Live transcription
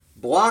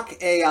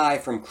Block AI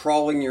from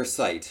crawling your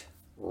site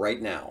right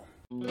now.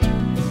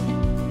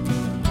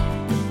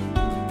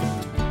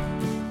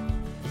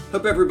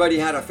 Hope everybody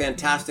had a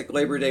fantastic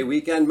Labor Day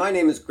weekend. My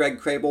name is Greg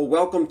Crable.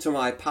 Welcome to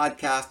my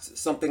podcast,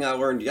 Something I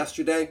Learned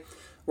Yesterday,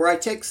 where I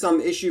take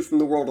some issue from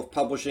the world of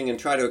publishing and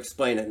try to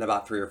explain it in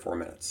about 3 or 4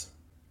 minutes.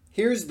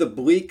 Here's the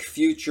bleak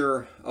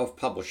future of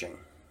publishing.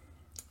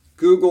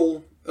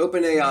 Google,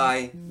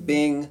 OpenAI,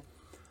 Bing,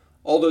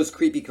 all those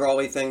creepy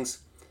crawly things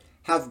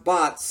have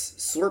bots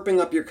slurping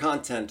up your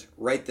content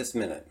right this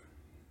minute.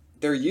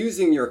 They're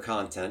using your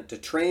content to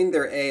train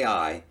their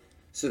AI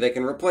so they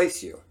can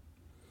replace you.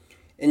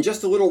 In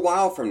just a little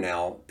while from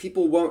now,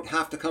 people won't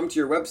have to come to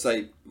your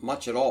website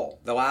much at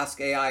all. They'll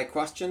ask AI a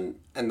question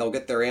and they'll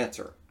get their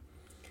answer.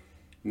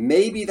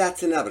 Maybe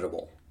that's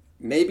inevitable.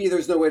 Maybe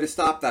there's no way to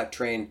stop that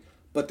train,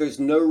 but there's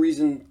no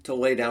reason to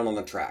lay down on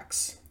the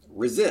tracks.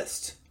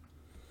 Resist.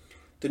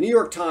 The New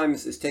York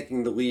Times is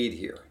taking the lead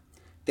here.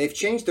 They've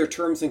changed their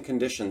terms and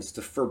conditions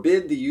to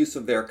forbid the use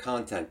of their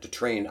content to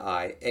train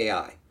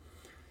AI.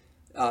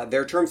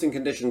 Their terms and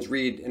conditions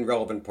read, in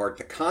relevant part,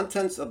 the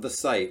contents of the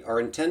site are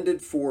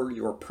intended for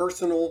your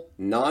personal,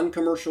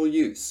 non-commercial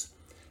use.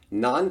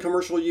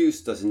 Non-commercial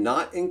use does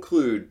not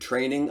include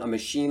training a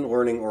machine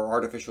learning or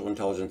artificial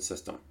intelligence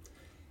system.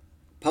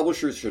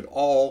 Publishers should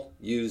all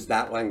use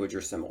that language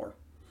or similar.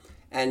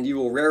 And you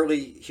will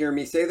rarely hear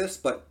me say this,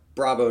 but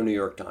bravo, New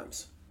York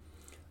Times.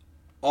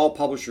 All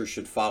publishers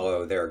should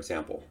follow their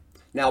example.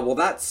 Now, will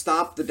that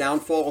stop the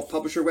downfall of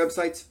publisher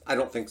websites? I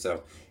don't think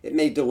so. It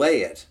may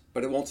delay it,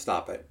 but it won't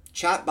stop it.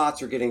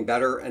 Chatbots are getting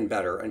better and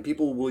better, and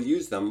people will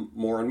use them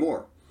more and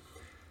more.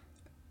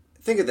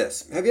 Think of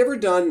this. Have you ever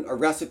done a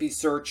recipe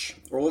search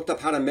or looked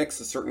up how to mix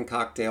a certain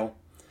cocktail?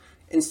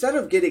 Instead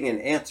of getting an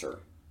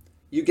answer,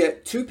 you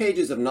get 2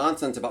 pages of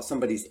nonsense about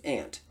somebody's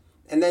aunt,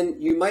 and then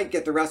you might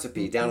get the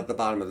recipe down at the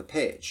bottom of the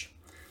page.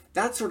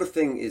 That sort of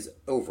thing is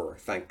over,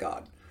 thank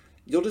God.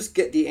 You'll just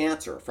get the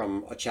answer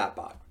from a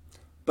chatbot.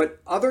 But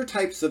other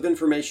types of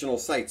informational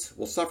sites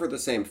will suffer the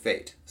same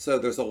fate. So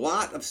there's a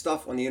lot of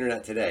stuff on the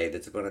internet today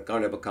that's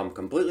going to become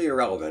completely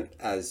irrelevant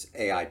as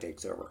AI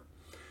takes over.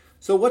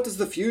 So what does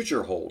the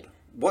future hold?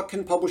 What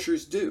can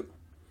publishers do?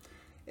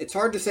 It's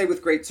hard to say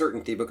with great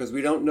certainty because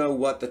we don't know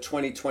what the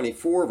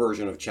 2024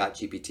 version of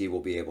ChatGPT will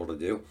be able to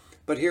do.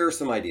 But here are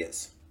some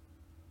ideas.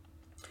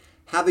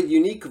 Have a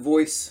unique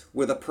voice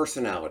with a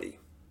personality.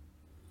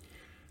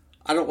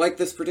 I don't like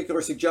this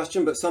particular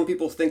suggestion, but some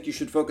people think you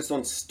should focus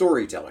on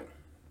storytelling.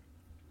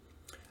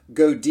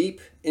 Go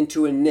deep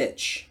into a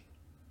niche.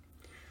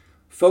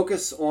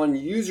 Focus on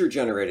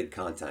user-generated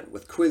content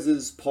with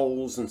quizzes,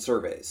 polls, and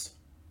surveys.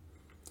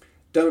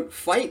 Don't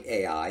fight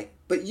AI,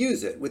 but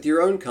use it with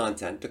your own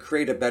content to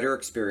create a better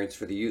experience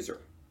for the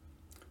user.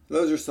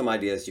 Those are some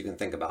ideas you can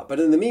think about.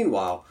 But in the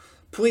meanwhile,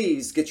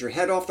 please get your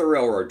head off the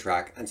railroad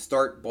track and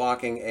start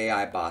blocking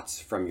AI bots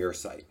from your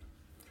site.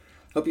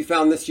 Hope you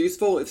found this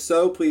useful. If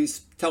so,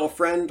 please tell a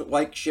friend,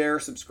 like, share,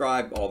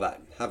 subscribe, all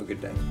that. Have a good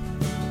day.